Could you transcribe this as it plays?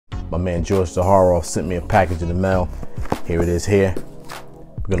My man George Zaharoff sent me a package in the mail. Here it is here.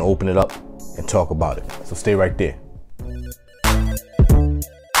 We're gonna open it up and talk about it. So stay right there.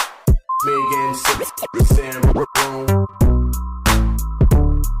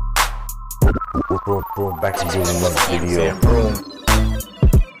 Broome, back to doing another video. Broome.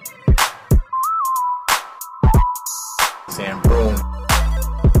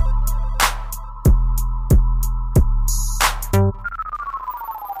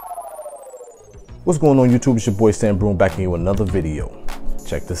 What's going on YouTube? It's your boy Sam Broome back here with another video.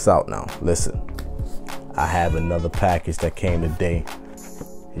 Check this out now. Listen, I have another package that came today.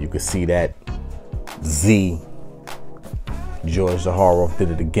 You can see that Z, George Zaharoff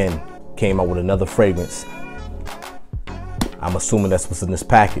did it again. Came out with another fragrance. I'm assuming that's what's in this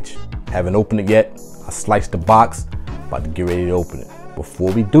package. Haven't opened it yet. I sliced the box, about to get ready to open it.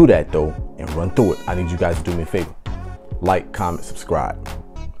 Before we do that though, and run through it, I need you guys to do me a favor. Like, comment, subscribe.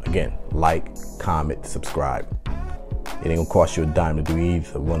 Again, like, comment, subscribe. It ain't gonna cost you a dime to do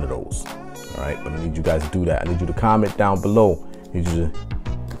either one of those. All right, but I need you guys to do that. I need you to comment down below. I need you to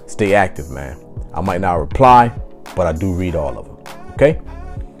stay active, man. I might not reply, but I do read all of them, okay?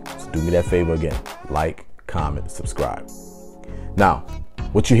 So do me that favor again. Like, comment, subscribe. Now,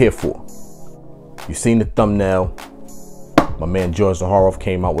 what you here for? You seen the thumbnail. My man George Zaharoff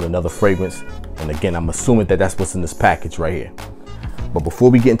came out with another fragrance. And again, I'm assuming that that's what's in this package right here. But before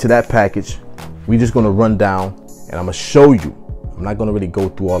we get into that package, we're just gonna run down and I'm gonna show you. I'm not gonna really go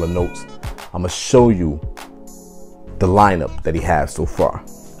through all the notes. I'm gonna show you the lineup that he has so far.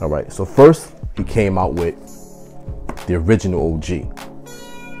 All right, so first he came out with the original OG,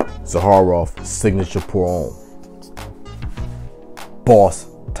 Zaharoff Signature Pour-On, Boss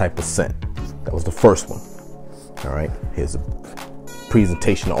type of scent. That was the first one. All right, here's a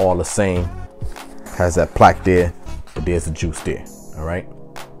presentation all the same. Has that plaque there, but there's the juice there. All right,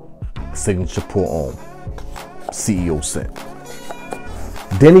 Signature Pour-On, CEO scent.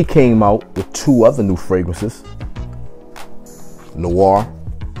 Then he came out with two other new fragrances, Noir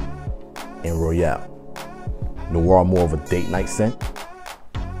and Royale. Noir more of a date night scent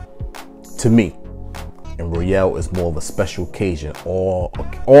to me, and Royale is more of a special occasion, all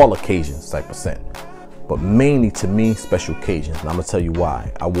occasions type of scent. But mainly to me, special occasions. And I'm gonna tell you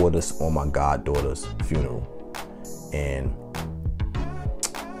why. I wore this on my goddaughter's funeral, and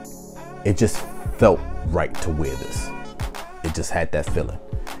it just felt right to wear this. It just had that feeling.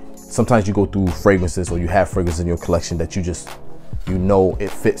 Sometimes you go through fragrances or you have fragrances in your collection that you know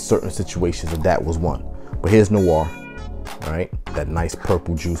it fits certain situations, and that was one. But here's Noir, all right? That nice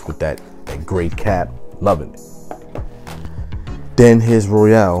purple juice with that gray cap, loving it. Then here's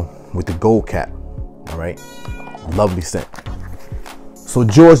Royale with the gold cap, all right? Lovely scent. So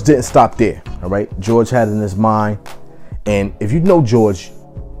George didn't stop there, all right? George had it in his mind, and if you know George,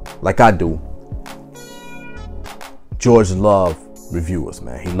 like I do, George loved reviewers,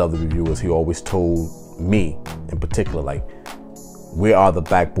 man. He loved the reviewers. He always told me in particular, like, we are the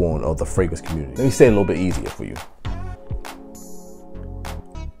backbone of the fragrance community. Let me say it a little bit easier for you.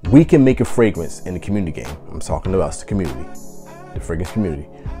 We can make a fragrance in the community game. I'm talking about us, the community, the fragrance community.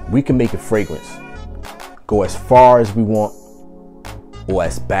 We can make a fragrance go as far as we want or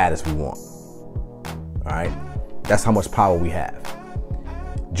as bad as we want. All right? That's how much power we have.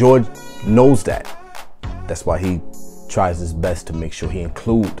 George knows that. That's why he tries his best to make sure he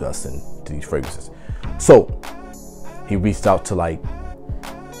includes us into these fragrances. So he reached out to like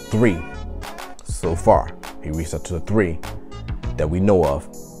 3 so far. He reached out to the 3 that we know of,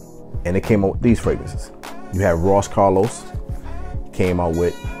 and it came out with these fragrances. You have Ross Carlos came out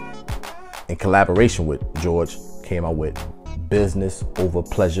with, in collaboration with George, came out with Business Over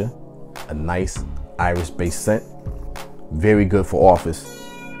Pleasure, a nice Irish-based scent, very good for office.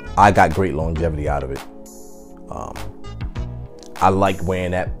 I got great longevity out of it. I like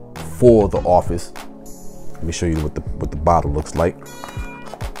wearing that for the office. Let me show you what the bottle looks like.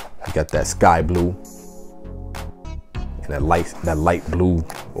 You got that sky blue and that light blue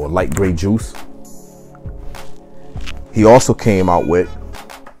or light gray juice. He also came out with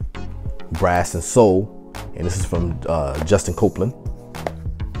Brass and Soul, and this is from Justin Copeland.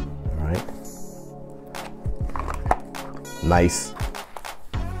 All right, nice.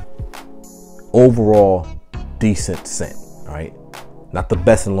 Overall decent scent, all right? Not the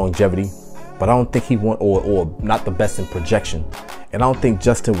best in longevity, but I don't think he want, or not the best in projection. And I don't think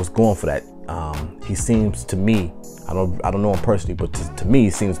Justin was going for that. He seems to me, I don't know him personally, but to me, he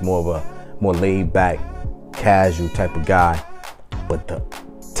seems more of a more laid back, casual type of guy. But the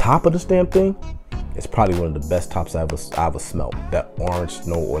top of this damn thing is probably one of the best tops I ever smelled. That orange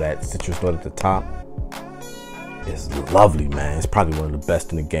note or that citrus note at the top, is lovely, man. It's probably one of the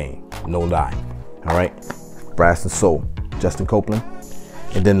best in the game, no lie. All right, Brass and Soul, Justin Copeland.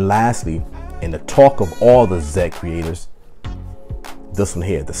 And then lastly, in the talk of all the Zed creators, this one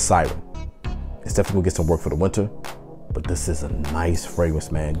here, the Siren. It's definitely gonna get some work for the winter, but this is a nice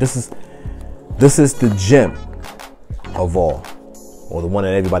fragrance, man. This is the gem of all, or the one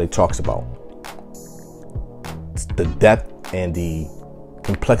that everybody talks about. It's the depth and the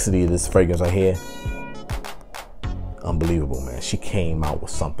complexity of this fragrance right here. Unbelievable, man. She came out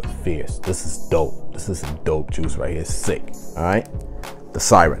with something fierce. This is dope. This is some dope juice right here. Sick. All right, the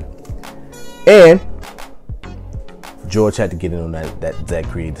Siren. And George had to get in on that Zed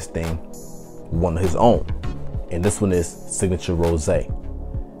creators thing, one of his own, and this one is Signature Rosé.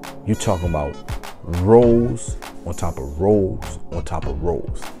 You talking about rose on top of rose on top of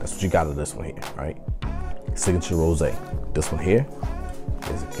rose. That's what you got of this one here, right? Signature Rosé. This one here,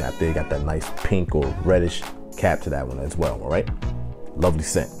 there's a cap there. You got that nice pink or reddish cap to that one as well. All right, lovely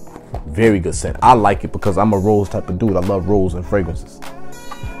scent, very good scent. I like it because I'm a rose type of dude. I love rose and fragrances.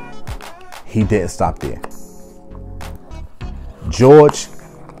 He didn't stop there. George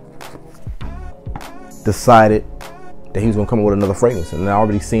decided that he was gonna come up with another fragrance, and I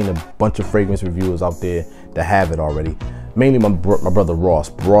already seen a bunch of fragrance reviewers out there that have it already. Mainly my brother Ross.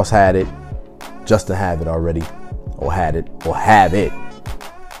 Ross had it, Justin have it already, or had it, or have it,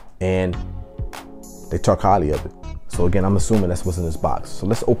 and they talk highly of it. So again, I'm assuming that's what's in this box. So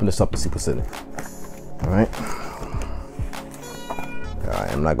let's open this up and see what's in it. All right. All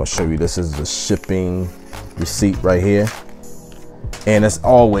right, I'm not gonna show you. This is the shipping receipt right here. And as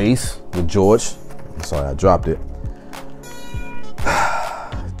always with George, I'm sorry I dropped it.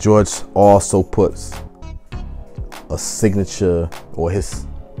 George also puts a signature or his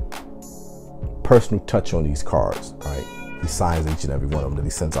personal touch on these cards, right? He signs each and every one of them that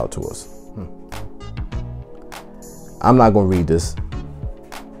he sends out to us. I'm not gonna read this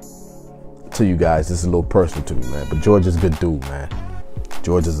to you guys. This is a little personal to me, man. But George is a good dude, man.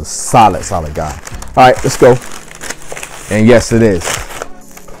 George is a solid guy. All right, let's go. And yes, it is.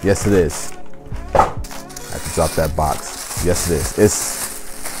 Yes, it is. I have to drop that box. Yes, it is. It's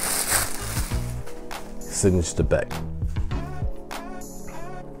Signature TABAC.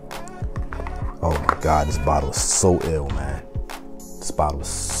 Oh my God, this bottle is so ill, man. This bottle is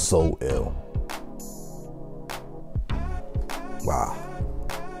so ill. Wow.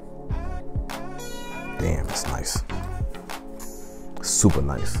 Damn, it's nice. Super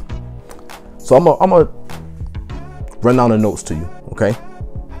nice. So I'm gonna run down the notes to you, okay?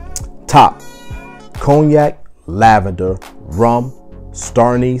 Top: cognac, lavender, rum,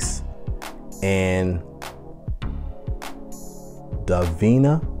 star anise, and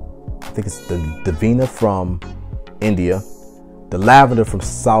Davina. I think it's the Davina from India, the lavender from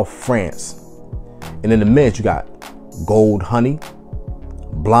South France, and in the mid you got gold honey,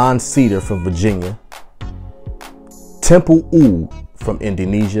 blonde cedar from Virginia, temple oud from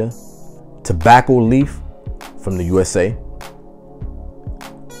Indonesia, tobacco leaf from the USA,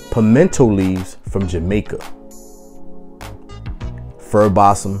 pimento leaves from Jamaica, fir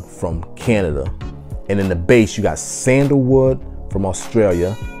balsam from Canada, and in the base you got sandalwood from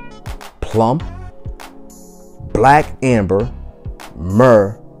Australia, plum, black amber,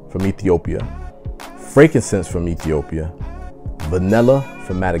 myrrh from Ethiopia, frankincense from Ethiopia, vanilla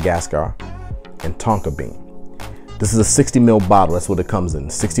from Madagascar, and tonka bean. This is a 60 ml bottle. That's what it comes in,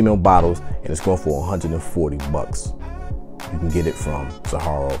 60 ml bottles, and it's going for 140 bucks. You can get it from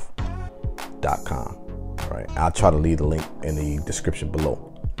Zaharoff.com. All right, I'll try to leave the link in the description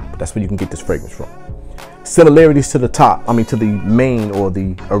below. But that's where you can get this fragrance from. Similarities to the top, to the main or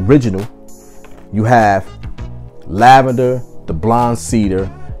the original, you have lavender, the blonde cedar,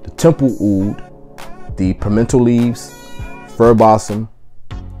 the temple oud, the pimento leaves, fir balsam,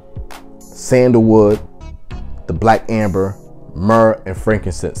 sandalwood, the black amber, myrrh, and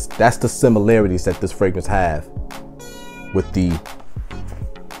frankincense. That's the similarities that this fragrance have with the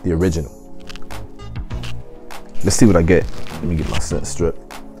original. Let's see what I get. Let me get my scent strip.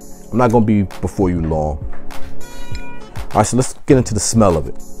 I'm not gonna be before you long. All right, so let's get into the smell of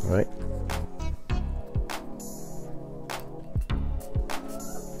it, all right?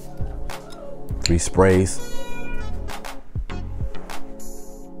 Three sprays.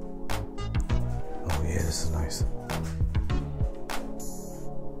 Oh yeah, this is nice.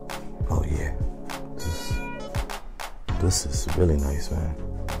 Oh yeah, this is really nice, man.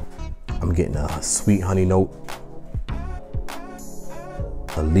 I'm getting a sweet honey note,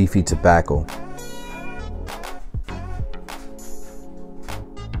 a leafy tobacco.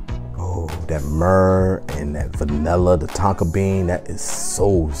 Oh, that myrrh and that vanilla, the tonka bean, that is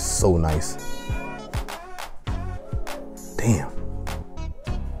so nice. Damn.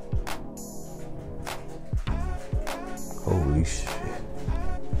 Holy shit.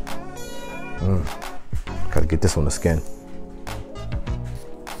 Gotta get this on the skin.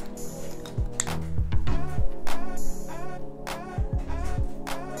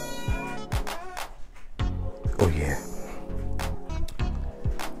 Oh yeah.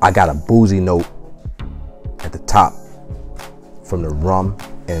 I got a boozy note at the top from the rum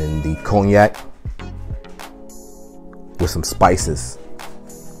and the cognac with some spices.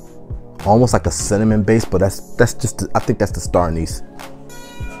 Almost like a cinnamon base, but that's just, I think that's the star anise.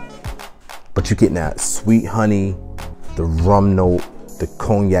 But you're getting that sweet honey, the rum note, the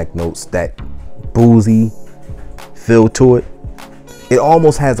cognac notes, that boozy feel to it. It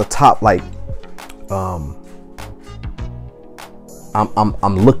almost has a top like, I'm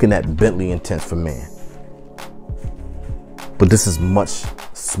looking at Bentley Intense for Men, but this is much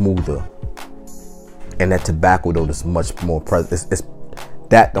smoother, and that tobacco though is much more present. It's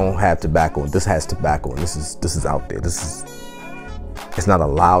that don't have tobacco. This has tobacco, and this is out there. It's not a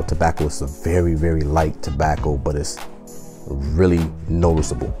loud tobacco. It's a very, very light tobacco, but it's really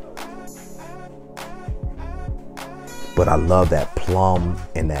noticeable. But I love that plum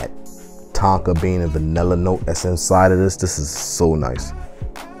and that tonka bean and vanilla note that's inside of this. This is so nice.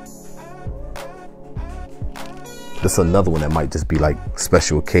 This is another one that might just be like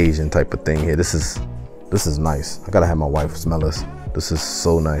special occasion type of thing here. This is nice. I gotta have my wife smell this. This is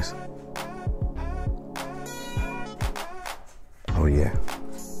so nice. Oh yeah.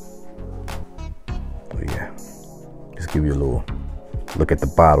 Oh yeah. Just give you a little look at the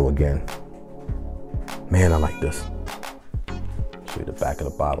bottle again. Man, I like this. Show you the back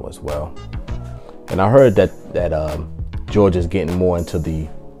of the bottle as well. And I heard that George is getting more into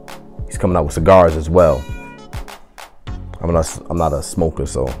he's coming out with cigars as well. I'm not a smoker,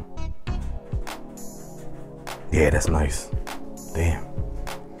 so yeah, that's nice. Damn,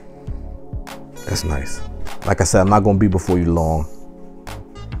 that's nice. Like I said, I'm not gonna be before you long,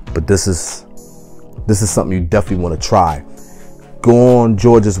 but this is something you definitely want to try. Go on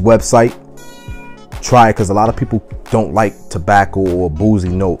George's website, try it, because a lot of people don't like tobacco or boozy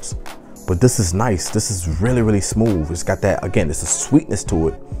notes, but this is nice. This is really, really smooth. It's got that, again, it's a sweetness to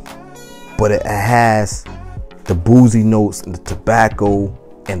it, but it has the boozy notes and the tobacco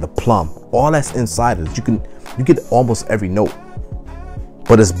and the plum. All that's inside of it. You get almost every note,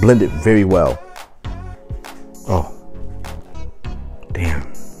 but it's blended very well. Oh, damn.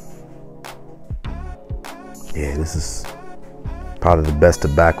 Yeah, this is probably the best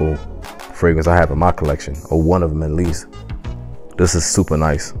tobacco fragrance I have in my collection, or one of them at least. This is super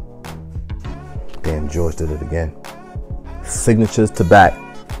nice. Damn, George did it again. Signature TABAC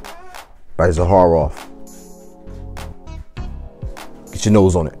by Zaharoff. Get your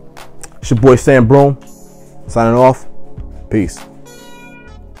nose on it. It's your boy Sam Broome, signing off. Peace.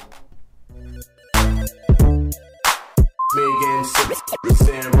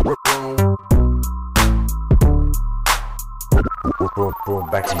 Broome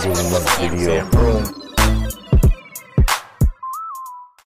back to doing another video.